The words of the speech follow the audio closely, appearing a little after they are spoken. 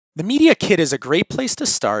The Media Kit is a great place to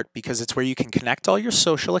start because it's where you can connect all your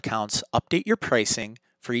social accounts, update your pricing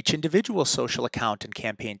for each individual social account and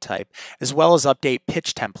campaign type, as well as update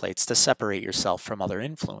pitch templates to separate yourself from other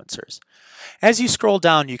influencers. As you scroll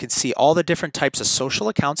down, you can see all the different types of social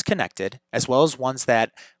accounts connected, as well as ones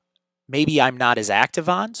that maybe I'm not as active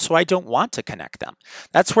on, so I don't want to connect them.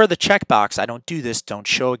 That's where the checkbox, I don't do this, don't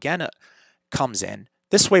show again, comes in.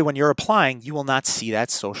 This way, when you're applying, you will not see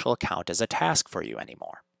that social account as a task for you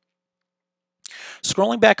anymore.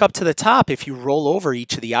 Scrolling back up to the top, if you roll over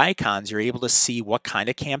each of the icons, you're able to see what kind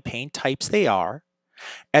of campaign types they are,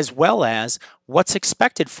 as well as what's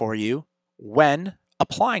expected for you when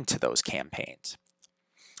applying to those campaigns.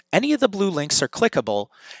 Any of the blue links are clickable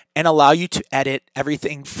and allow you to edit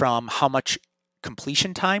everything from how much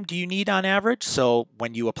completion time do you need on average. So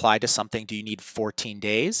when you apply to something, do you need 14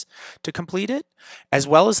 days to complete it? As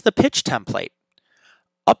well as the pitch template.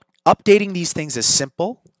 Updating these things is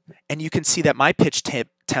simple. And you can see that my pitch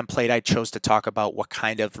template, I chose to talk about what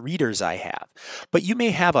kind of readers I have. But you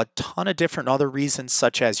may have a ton of different other reasons,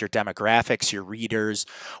 such as your demographics, your readers,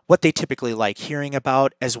 what they typically like hearing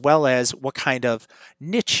about, as well as what kind of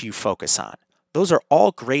niche you focus on. Those are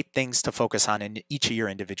all great things to focus on in each of your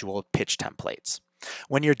individual pitch templates.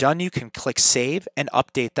 When you're done, you can click Save and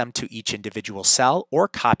update them to each individual cell or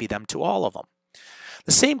copy them to all of them.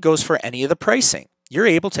 The same goes for any of the pricing. You're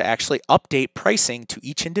able to actually update pricing to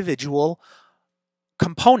each individual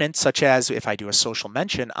component, such as if I do a social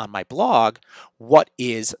mention on my blog, what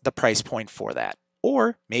is the price point for that?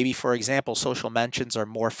 Or maybe, for example, social mentions are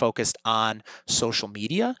more focused on social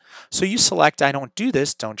media. So you select I don't do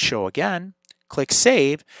this, don't show again, click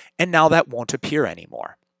Save, and now that won't appear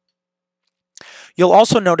anymore. You'll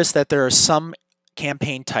also notice that there are some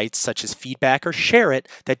campaign types such as feedback or share it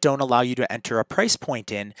that don't allow you to enter a price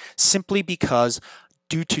point in simply because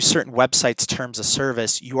due to certain websites' terms of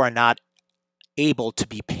service, you are not able to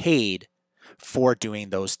be paid for doing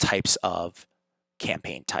those types of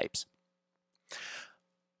campaign types.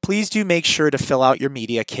 Please do make sure to fill out your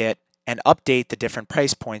media kit and update the different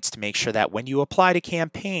price points to make sure that when you apply to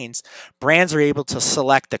campaigns, brands are able to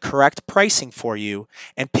select the correct pricing for you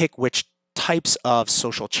and pick which types of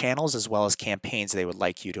social channels as well as campaigns they would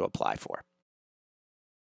like you to apply for.